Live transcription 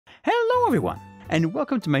Hello everyone, and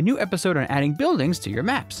welcome to my new episode on adding buildings to your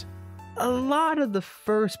maps. A lot of the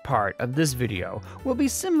first part of this video will be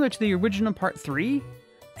similar to the original part 3,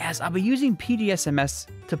 as I'll be using PDSMS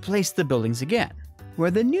to place the buildings again,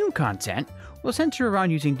 where the new content will center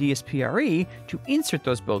around using DSPRE to insert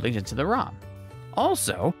those buildings into the ROM.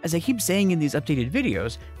 Also, as I keep saying in these updated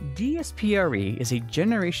videos, DSPRE is a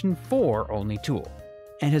Generation 4 only tool,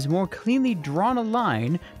 and has more cleanly drawn a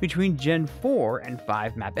line between Gen 4 and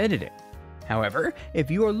 5 map editing. However,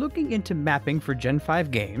 if you are looking into mapping for Gen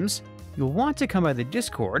 5 games, you'll want to come by the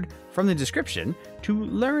Discord from the description to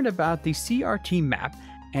learn about the CRT map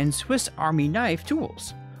and Swiss Army knife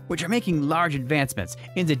tools, which are making large advancements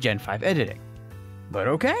into Gen 5 editing. But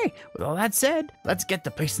okay, with all that said, let's get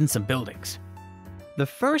to placing some buildings. The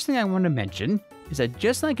first thing I want to mention is that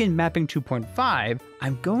just like in Mapping 2.5,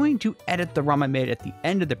 I'm going to edit the ROM I made at the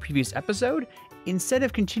end of the previous episode instead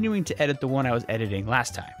of continuing to edit the one I was editing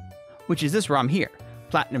last time, which is this ROM here,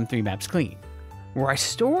 Platinum 3 Maps Clean, where I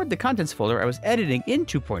stored the contents folder I was editing in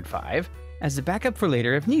 2.5 as a backup for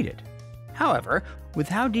later if needed. However, with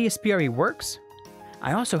how DSPRE works,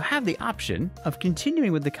 I also have the option of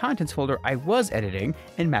continuing with the contents folder I was editing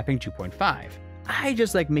in Mapping 2.5. I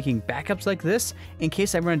just like making backups like this in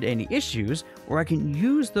case I run into any issues, where I can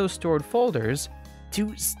use those stored folders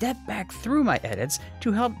to step back through my edits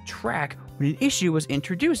to help track when an issue was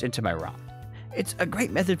introduced into my ROM. It's a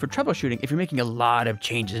great method for troubleshooting if you're making a lot of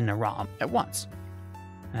changes in a ROM at once.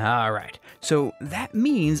 Alright, so that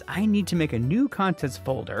means I need to make a new contents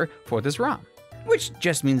folder for this ROM, which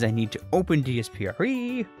just means I need to open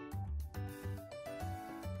DSPRE,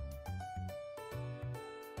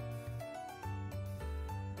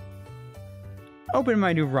 open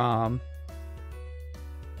my new ROM,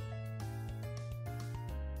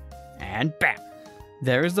 and bam!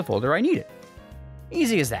 There is the folder I needed.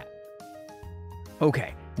 Easy as that.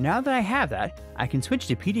 Okay, now that I have that, I can switch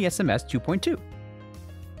to PDSMS 2.2.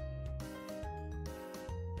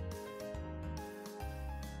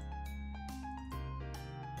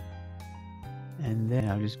 And then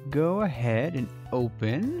I'll just go ahead and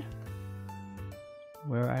open,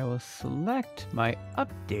 where I will select my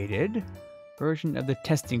updated version of the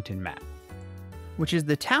Testington map, which is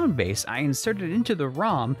the town base I inserted into the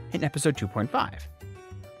ROM in episode 2.5,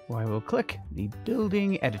 where I will click the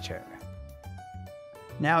building editor.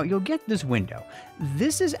 Now you'll get this window.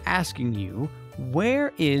 This is asking you,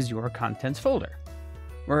 where is your contents folder?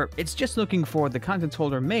 Where it's just looking for the contents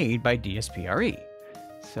folder made by DSPRE.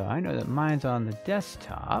 So I know that mine's on the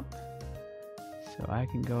desktop, so I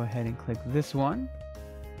can go ahead and click this one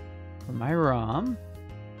for my ROM.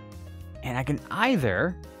 And I can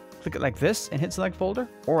either click it like this and hit select folder,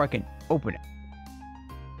 or I can open it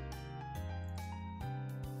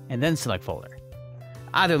and then select folder.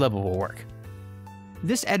 Either level will work.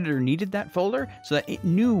 This editor needed that folder so that it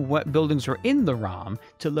knew what buildings were in the ROM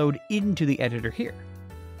to load into the editor here.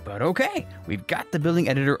 But okay, we've got the building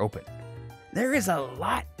editor open. There is a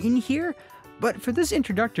lot in here, but for this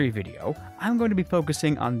introductory video, I'm going to be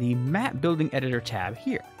focusing on the Map Building Editor tab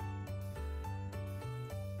here,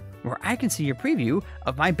 where I can see a preview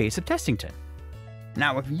of my base of Testington.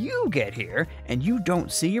 Now, if you get here and you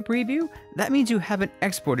don't see a preview, that means you haven't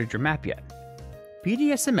exported your map yet.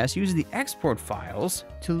 PDSMS uses the export files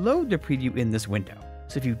to load the preview in this window.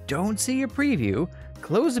 So if you don't see a preview,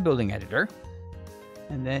 close the building editor,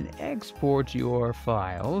 and then export your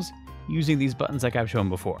files using these buttons like I've shown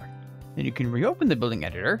before. Then you can reopen the building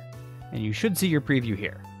editor, and you should see your preview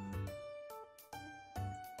here.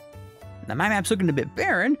 Now my map's looking a bit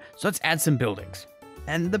barren, so let's add some buildings.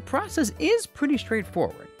 And the process is pretty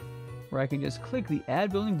straightforward, where I can just click the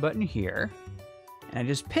Add Building button here, and I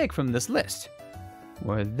just pick from this list,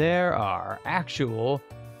 where there are actual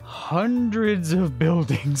hundreds of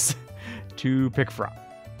buildings to pick from.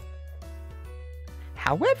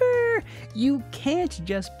 However, you can't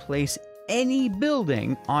just place any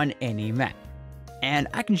building on any map, and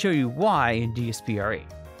I can show you why in DSPRE.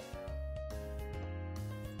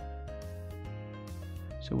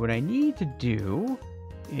 So what I need to do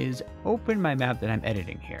is open my map that I'm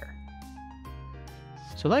editing here.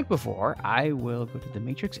 So like before, I will go to the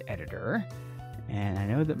matrix editor, and I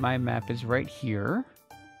know that my map is right here.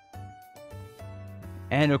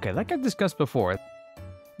 And okay, like I've discussed before,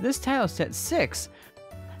 this tile set 6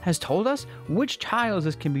 has told us which tiles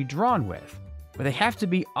this can be drawn with, but they have to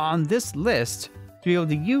be on this list to be able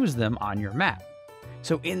to use them on your map.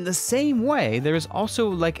 So in the same way, there is also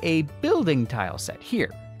like a building tile set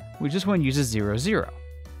here, which this one uses 0, 0.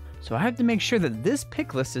 So I have to make sure that this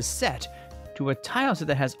pick list is set to a tile set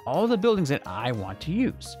that has all the buildings that I want to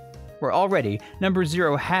use. Where already, number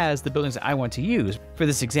 0 has the buildings that I want to use for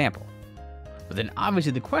this example. But then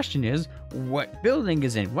obviously the question is, what building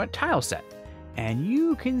is in what tile set? And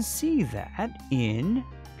you can see that in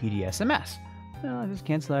PDSMS. Well, I'll just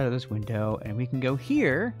cancel out of this window and we can go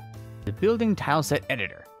here, the building tile set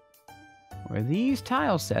editor, where these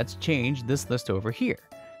tile sets change this list over here.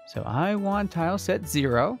 So I want tile set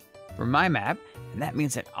 0 for my map, and that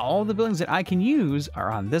means that all the buildings that I can use are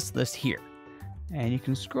on this list here. And you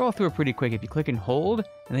can scroll through it pretty quick if you click and hold,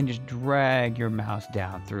 and then just drag your mouse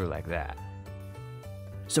down through like that.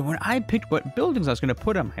 So when I picked what buildings I was going to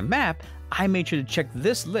put on my map, I made sure to check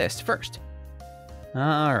this list first.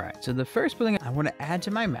 Alright, so the first building I want to add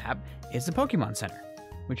to my map is the Pokemon Center,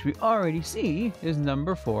 which we already see is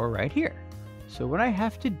number 4 right here. So what I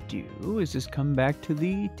have to do is just come back to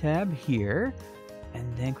the tab here,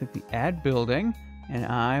 and then click the Add Building, and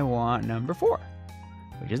I want number 4,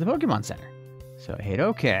 which is the Pokemon Center. So I hit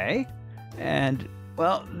OK, and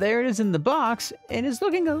well, there it is in the box, and it's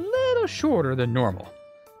looking a little shorter than normal.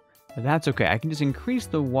 But that's okay, I can just increase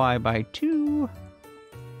the Y by 2.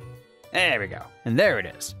 There we go, and there it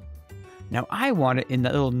is. Now I want it in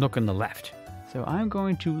that little nook on the left. So I'm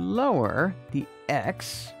going to lower the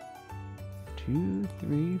X, 2,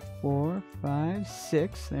 3, 4, 5,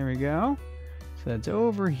 6, there we go. So that's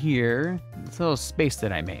over here, this little space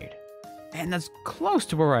that I made. And that's close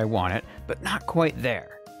to where I want it, but not quite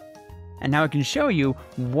there. And now I can show you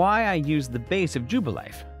why I used the base of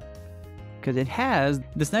Jubilife. Because it has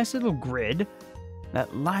this nice little grid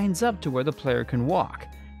that lines up to where the player can walk.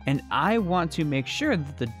 And I want to make sure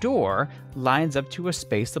that the door lines up to a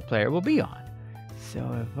space the player will be on. So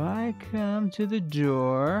if I come to the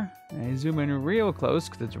door, I zoom in real close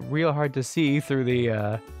because it's real hard to see through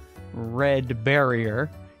the red barrier,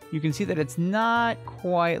 you can see that it's not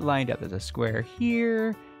quite lined up. There's a square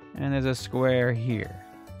here, and there's a square here.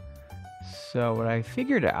 So what I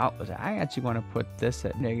figured out was I actually want to put this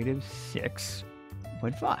at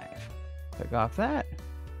 -6.5. Click off that.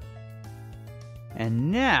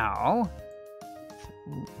 And now,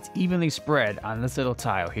 it's evenly spread on this little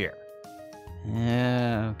tile here.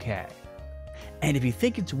 Okay. And if you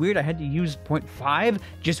think it's weird I had to use 0.5,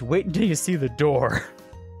 just wait until you see the door.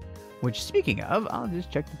 Which, speaking of, I'll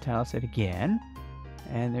just check the tile set again.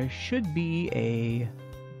 And there should be a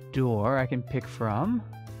door I can pick from.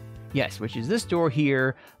 Yes, which is this door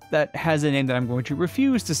here that has a name that I'm going to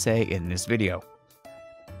refuse to say in this video.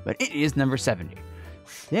 But it is number 70.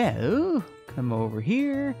 So, come over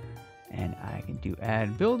here, and I can do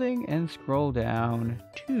Add Building and scroll down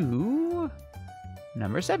to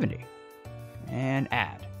number 70. And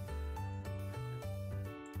add.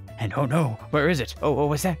 And oh no, where is it? Oh,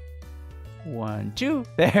 what's that? 1, 2,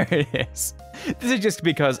 there it is. This is just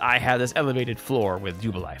because I have this elevated floor with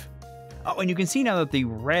Jubilife. Oh, and you can see now that the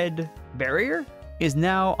red barrier is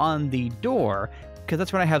now on the door, because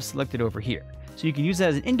that's what I have selected over here. So you can use that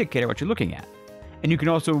as an indicator what you're looking at. And you can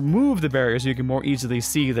also move the barrier so you can more easily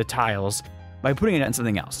see the tiles by putting it on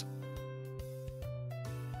something else.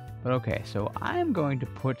 But okay, so I'm going to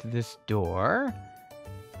put this door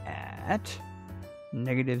at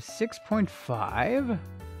 -6.5,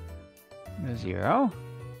 0.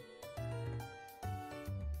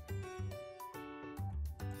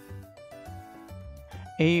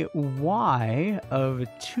 A Y of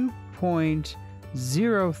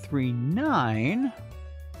 2.039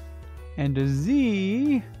 and a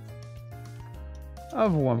Z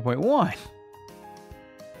of 1.1.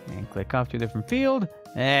 And click off to a different field.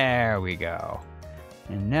 There we go.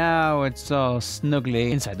 And now it's all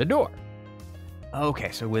snugly inside the door.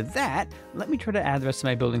 Okay, so with that, let me try to add the rest of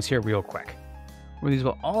my buildings here real quick. Where these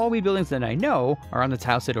will all be buildings that I know are on the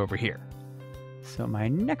tile set over here. So my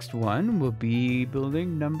next one will be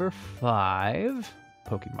building number 5,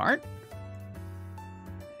 Pokemart.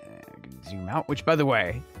 I can zoom out, which by the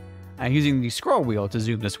way, I'm using the scroll wheel to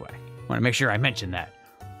zoom this way. I want to make sure I mention that.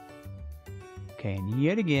 Okay, and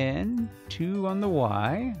yet again, 2 on the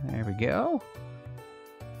Y. There we go.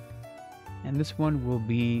 And this one will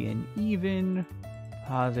be an even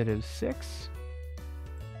 +6.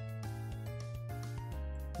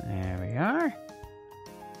 There we are.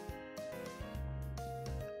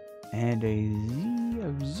 And a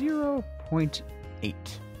Z of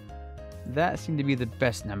 0.8. That seemed to be the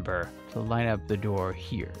best number to line up the door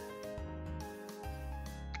here.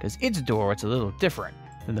 Because its door, it's a little different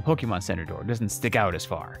than the Pokemon Center door. It doesn't stick out as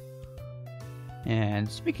far. And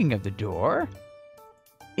speaking of the door,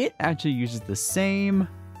 it actually uses the same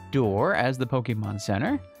door as the Pokemon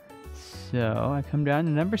Center. So I come down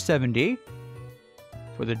to number 70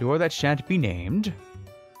 for the door that shan't be named.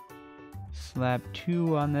 Slap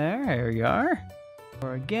 2 on there. There we are.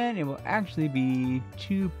 Or again, it will actually be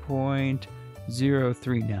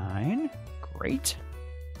 2.039. Great.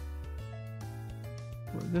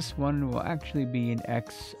 Well, this one will actually be an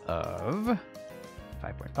X of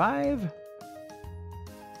 5.5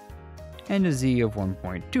 and a Z of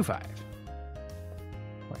 1.25.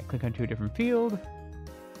 Right, click onto a different field.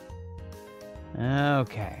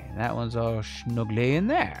 Okay, that one's all snuggly in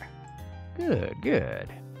there. Good, good.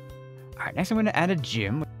 All right, next I'm going to add a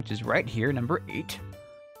gym, which is right here, number 8.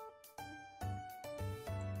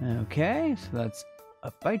 Okay, so that's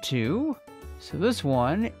up by 2. So this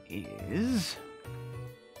one is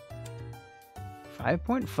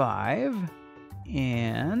 5.5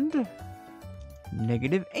 and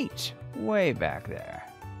 -8, way back there.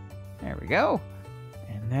 There we go.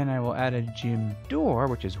 And then I will add a gym door,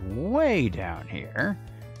 which is way down here,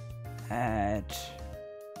 at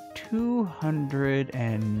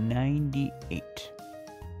 298.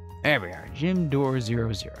 There we are, gym door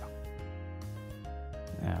 00.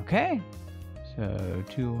 Okay, so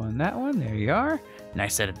 2 on that one, there you are.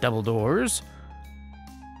 Nice set of double doors.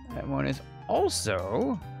 That one is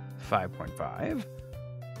also 5.5,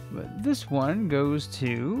 but this one goes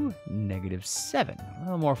to -7, a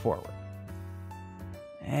little more forward.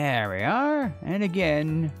 There we are, and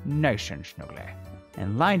again, nice and snuggly,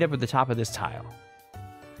 and lined up at the top of this tile.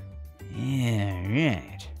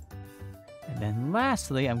 Alright. And then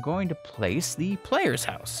lastly, I'm going to place the player's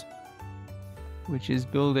house, which is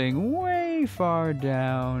building way far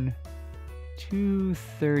down,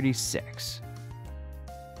 236.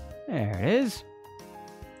 There it is.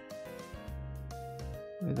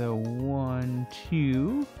 With a 1,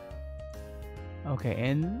 2. Okay,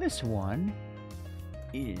 and this one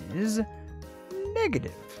is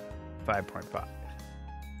 -5.5.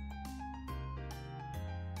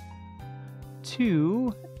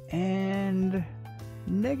 2 and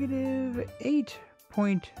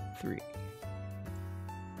 -8.3.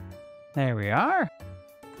 There we are.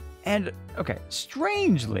 And, okay,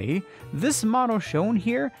 strangely, this model shown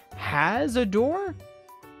here has a door,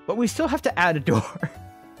 but we still have to add a door.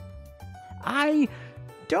 I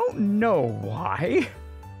don't know why.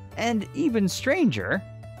 And even stranger,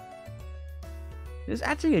 there's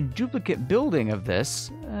actually a duplicate building of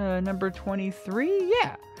this, number 23,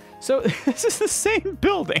 yeah. So this is the same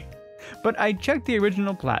building, but I checked the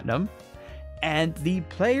original Platinum, and the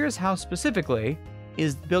player's house specifically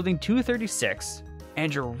is building 236,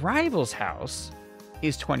 and your rival's house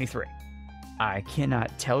is 23. I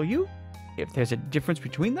cannot tell you if there's a difference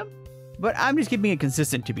between them, but I'm just keeping it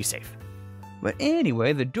consistent to be safe. But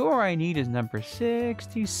anyway, the door I need is number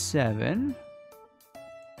 67.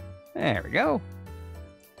 There we go.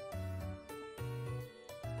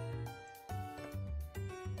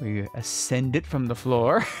 We ascend it from the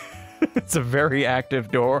floor. It's a very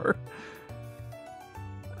active door.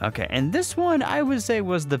 Okay, and this one I would say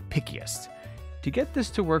was the pickiest. To get this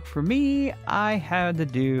to work for me, I had to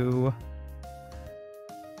do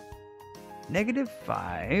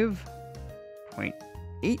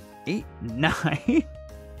 -5.889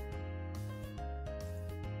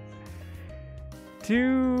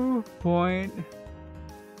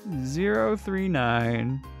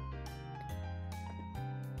 2.039,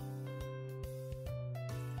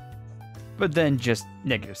 but then just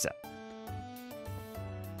 -7.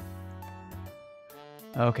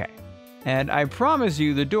 Okay, and I promise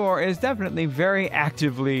you the door is definitely very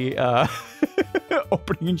actively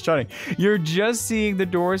opening and shutting. You're just seeing the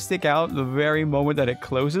door stick out the very moment that it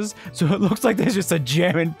closes, so it looks like there's just a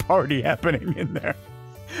jamming party happening in there.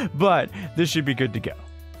 But this should be good to go.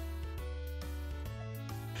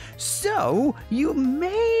 So, you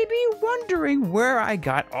may be wondering where I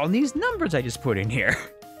got all these numbers I just put in here.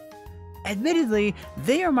 Admittedly,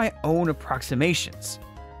 they are my own approximations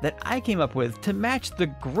that I came up with to match the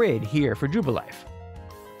grid here for Jubilife,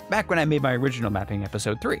 back when I made my original mapping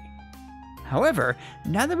episode 3. However,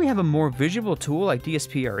 now that we have a more visual tool like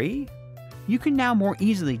DSPRE, you can now more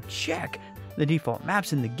easily check the default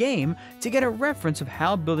maps in the game to get a reference of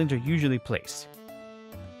how buildings are usually placed.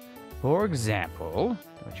 For example,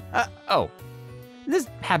 this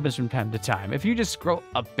happens from time to time. If you just scroll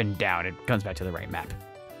up and down, it comes back to the right map.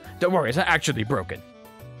 Don't worry, it's not actually broken.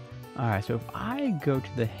 Alright, so if I go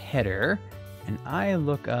to the header and I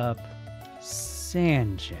look up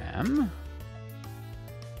Sandgem,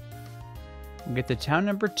 we'll get to town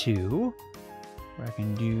number 2, where I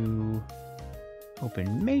can do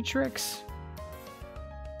open matrix,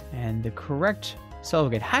 and the correct cell will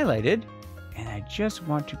get highlighted, and I just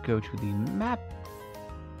want to go to the map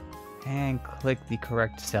and click the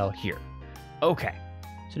correct cell here. Okay,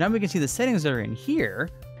 so now we can see the settings that are in here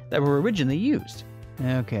that were originally used.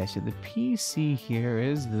 Okay, so the PC here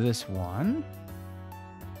is this one,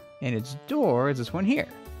 and its door is this one here.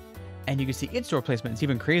 And you can see its door placement is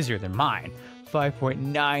even crazier than mine,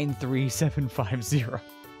 5.93750.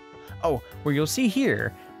 Oh, where you'll see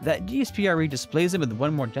here that DSPRE displays them with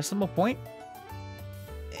one more decimal point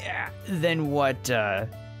than what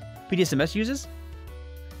PDSMS uses.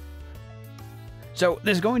 So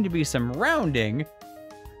there's going to be some rounding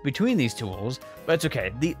between these tools, but it's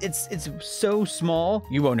okay. It's so small,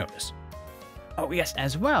 you won't notice. Oh yes,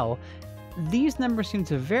 as well, these numbers seem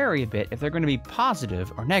to vary a bit if they're going to be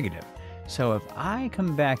positive or negative. So if I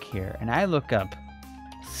come back here and I look up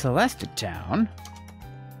Celestic Town,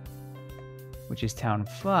 which is Town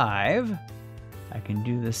 5, I can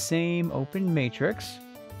do the same open matrix,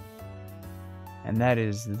 and that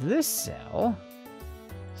is this cell.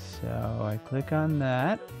 So I click on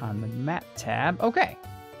that on the map tab. Okay.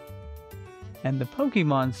 And the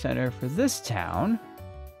Pokemon Center for this town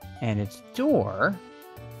and its door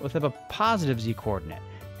will have a positive Z coordinate.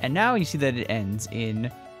 And now you see that it ends in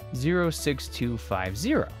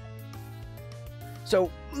 06250.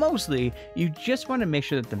 So mostly, you just want to make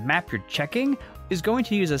sure that the map you're checking is going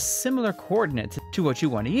to use a similar coordinate to what you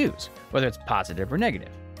want to use, whether it's positive or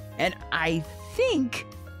negative. And I think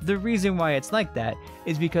the reason why it's like that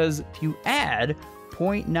is because if you add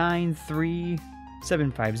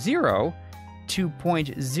 0.93750 to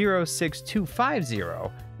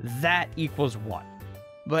 0.06250, that equals 1.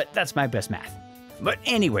 But that's my best math. But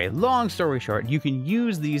anyway, long story short, you can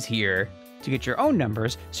use these here to get your own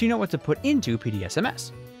numbers so you know what to put into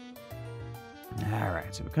PDSMS.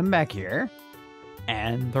 Alright, so we come back here,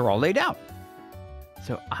 and they're all laid out.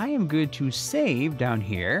 So I am good to save down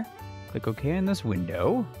here. Click OK in this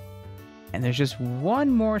window. And there's just one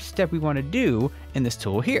more step we want to do in this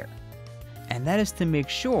tool here. And that is to make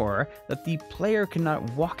sure that the player cannot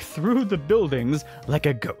walk through the buildings like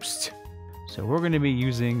a ghost. So we're going to be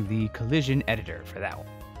using the collision editor for that one.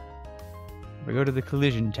 If we go to the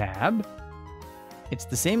collision tab, it's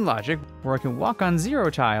the same logic where I can walk on 0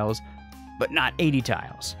 tiles, but not 80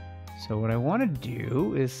 tiles. So what I want to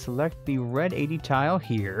do is select the red 80 tile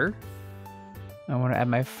here. I want to add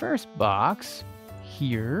my first box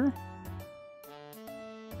here.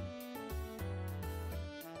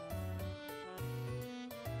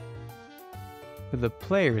 For the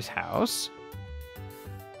player's house.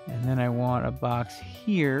 And then I want a box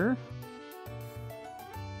here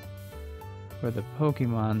for the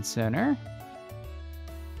Pokemon Center.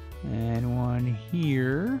 And one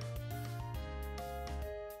here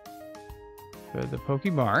for the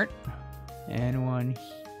Pokemart. And one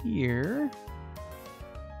here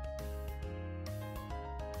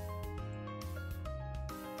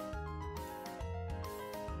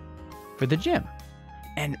for the gym.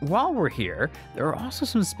 And while we're here, there are also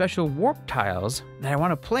some special warp tiles that I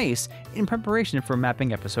want to place in preparation for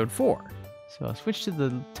mapping episode 4. So I'll switch to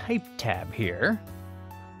the type tab here,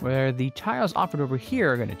 where the tiles offered over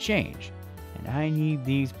here are going to change. And I need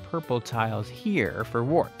these purple tiles here for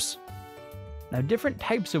warps. Now different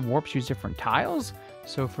types of warps use different tiles,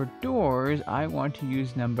 so for doors, I want to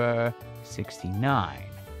use number 69.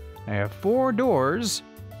 I have 4 doors,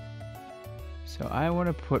 so I want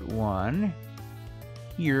to put one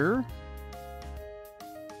here,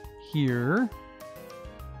 here,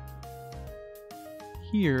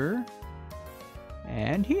 here,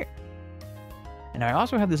 and here. And I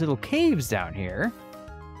also have these little caves down here,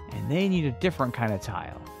 and they need a different kind of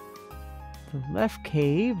tile. The left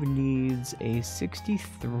cave needs a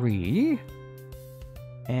 63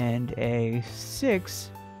 and a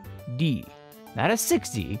 6D. Not a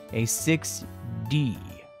 6D, a 6D.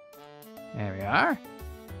 There we are.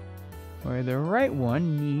 Where the right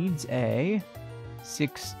one needs a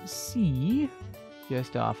 6C,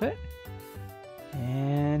 just off it,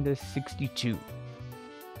 and a 62,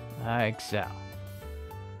 like so.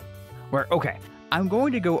 Okay, I'm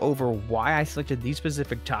going to go over why I selected these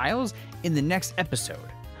specific tiles in the next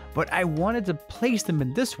episode, but I wanted to place them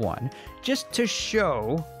in this one just to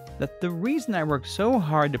show that the reason I worked so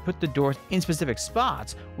hard to put the doors in specific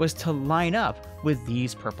spots was to line up with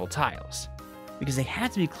these purple tiles, because they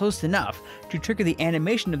had to be close enough to trigger the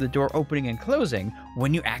animation of the door opening and closing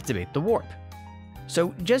when you activate the warp.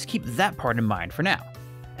 So just keep that part in mind for now.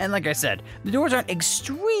 And like I said, the doors aren't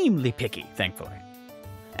extremely picky, thankfully.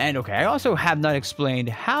 And okay, I also have not explained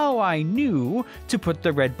how I knew to put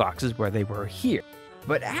the red boxes where they were here.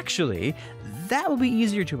 But actually, that will be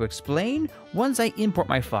easier to explain once I import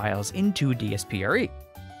my files into DSPRE.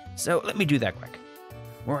 So let me do that quick.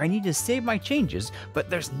 Where I need to save my changes, but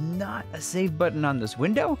there's not a save button on this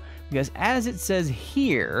window, because as it says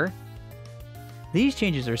here, these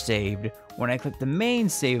changes are saved when I click the main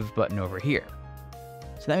save button over here.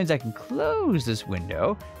 So that means I can close this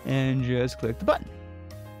window and just click the button.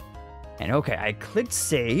 And okay, I clicked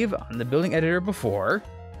save on the building editor before,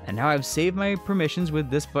 and now I've saved my permissions with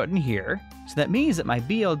this button here. So that means that my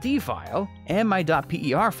BLD file and my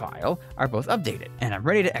 .per file are both updated, and I'm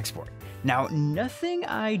ready to export. Now, nothing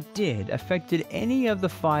I did affected any of the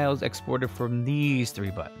files exported from these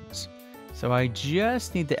 3 buttons. So I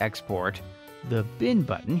just need to export the bin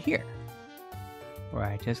button here, where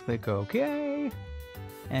I just click OK,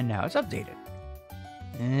 and now it's updated.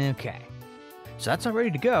 Okay, so that's all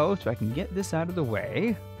ready to go, so I can get this out of the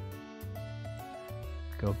way.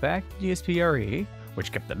 Go back to DSPRE,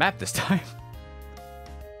 which kept the map this time.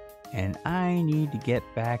 And I need to get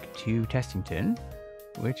back to Testington,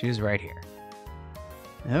 which is right here.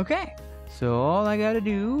 Okay, so all I gotta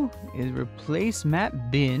do is replace map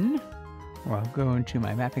bin, or I'll go into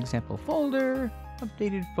my map example folder,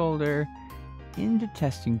 updated folder, into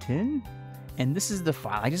Testington, and this is the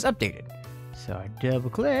file I just updated. So I double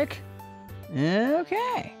click,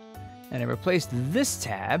 okay. And I replaced this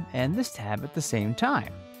tab and this tab at the same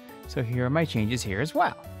time. So here are my changes here as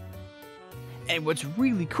well. And what's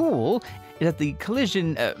really cool is that the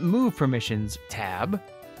collision move permissions tab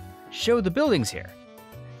show the buildings here.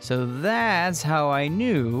 So that's how I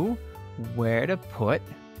knew where to put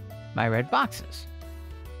my red boxes.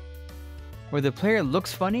 Where the player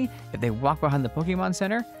looks funny if they walk behind the Pokemon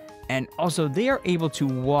Center, and also they are able to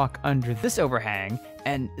walk under this overhang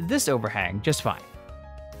and this overhang just fine.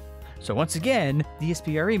 So once again,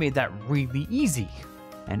 DSPRE made that really easy.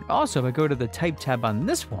 And also, if I go to the type tab on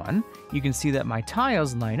this one, you can see that my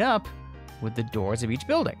tiles line up with the doors of each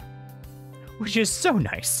building, which is so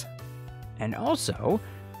nice. And also,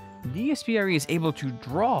 DSPRE is able to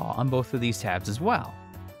draw on both of these tabs as well.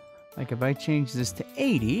 Like if I change this to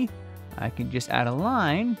 80, I can just add a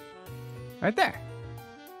line right there.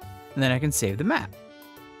 And then I can save the map,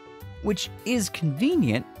 which is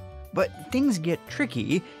convenient. But things get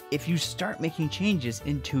tricky if you start making changes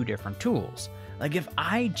in 2 different tools. Like if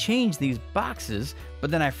I changed these boxes, but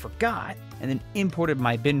then I forgot and then imported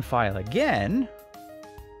my bin file again,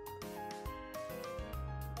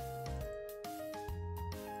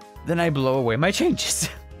 then I blow away my changes.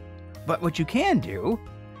 But what you can do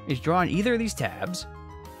is draw on either of these tabs,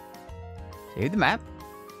 save the map,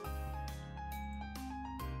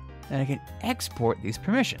 and I can export these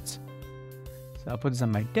permissions. So I'll put this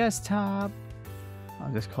on my desktop.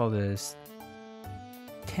 I'll just call this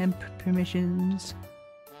temp permissions.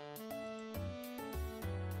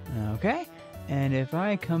 Okay, and if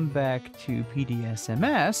I come back to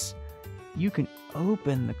PDSMS, you can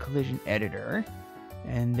open the collision editor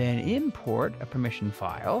and then import a permission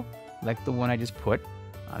file like the one I just put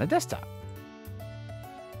on a desktop.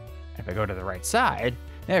 If I go to the right side,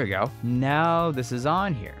 there we go. Now this is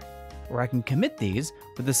on here, where I can commit these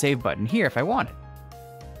with the save button here if I wanted.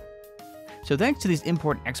 So thanks to these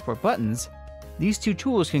import and export buttons, these 2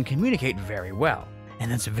 tools can communicate very well,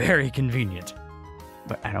 and that's very convenient.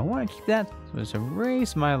 But I don't want to keep that, so let's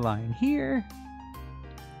erase my line here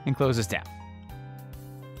and close this down.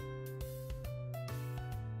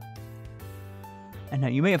 And now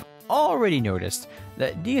you may have already noticed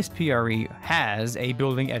that DSPRE has a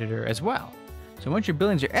building editor as well. So once your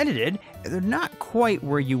buildings are edited, if they're not quite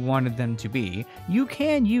where you wanted them to be, you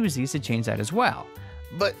can use these to change that as well.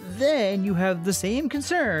 But then you have the same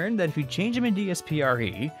concern that if you change them in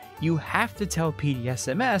DSPRE, you have to tell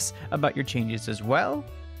PDSMS about your changes as well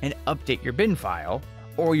and update your bin file,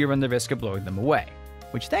 or you run the risk of blowing them away,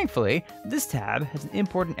 which thankfully, this tab has an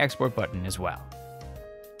import and export button as well.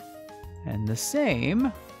 And the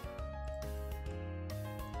same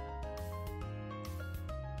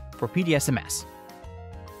for PDSMS.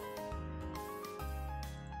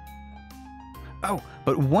 Oh,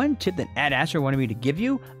 but one tip that Ad Asher wanted me to give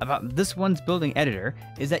you about this one's building editor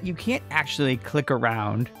is that you can't actually click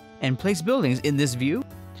around and place buildings in this view.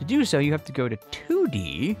 To do so, you have to go to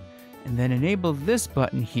 2D and then enable this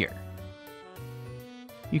button here.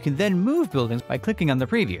 You can then move buildings by clicking on the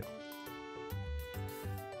preview,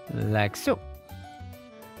 like so.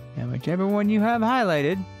 And whichever one you have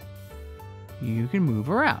highlighted, you can move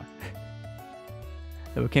around.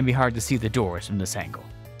 Though it can be hard to see the doors from this angle.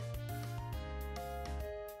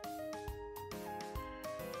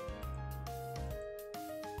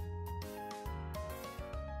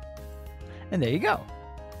 And there you go.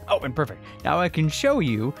 Oh, and perfect. Now I can show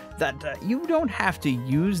you that you don't have to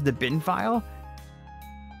use the bin file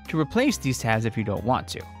to replace these tabs if you don't want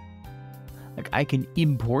to. Like I can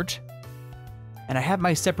import, and I have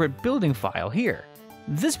my separate building file here.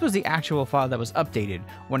 This was the actual file that was updated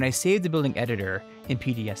when I saved the building editor in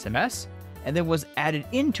PDSMS, and then was added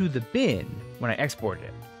into the bin when I exported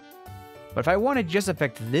it. But if I want to just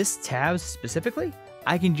affect this tab specifically,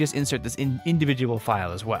 I can just insert this individual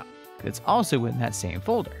file as well. It's also in that same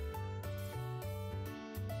folder.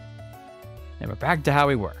 And we're back to how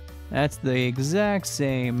we were. That's the exact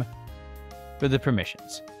same for the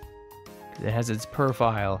permissions. It has its per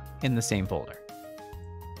file in the same folder.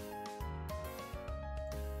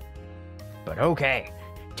 But okay,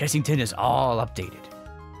 Tessington is all updated.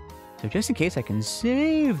 So just in case, I can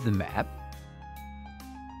save the map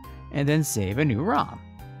and then save a new ROM,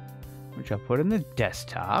 which I'll put in the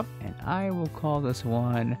desktop, and I will call this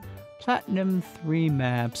one Platinum 3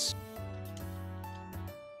 Maps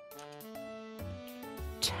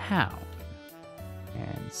Town.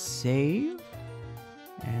 And save,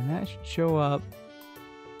 and that should show up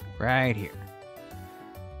right here.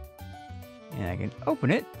 And I can open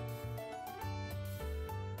it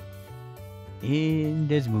in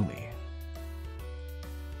this movie.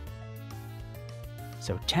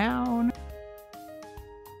 So town,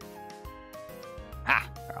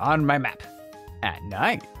 on my map at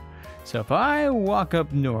night. So if I walk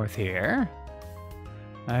up north here,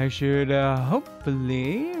 I should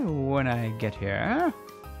hopefully, when I get here,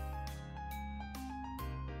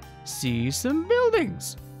 see some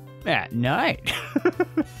buildings at night.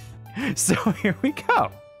 So here we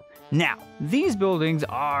go. Now, these buildings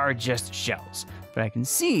are just shells, but I can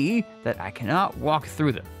see that I cannot walk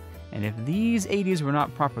through them. And if these 80s were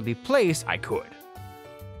not properly placed, I could.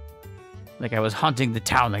 Like I was haunting the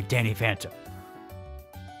town like Danny Phantom.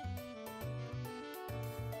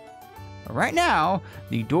 But right now,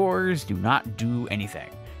 the doors do not do anything.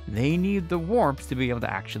 They need the warps to be able to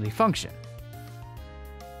actually function.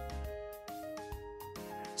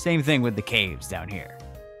 Same thing with the caves down here.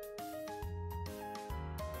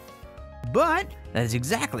 But that is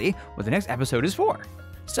exactly what the next episode is for.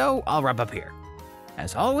 So I'll wrap up here.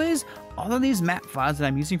 As always, all of these map files that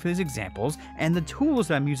I'm using for these examples and the tools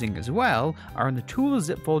that I'm using as well are in the tools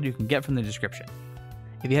zip folder you can get from the description.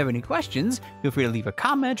 If you have any questions, feel free to leave a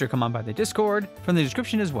comment or come on by the Discord from the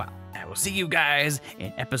description as well. I will see you guys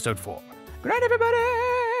in episode 4. Good night,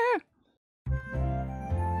 everybody!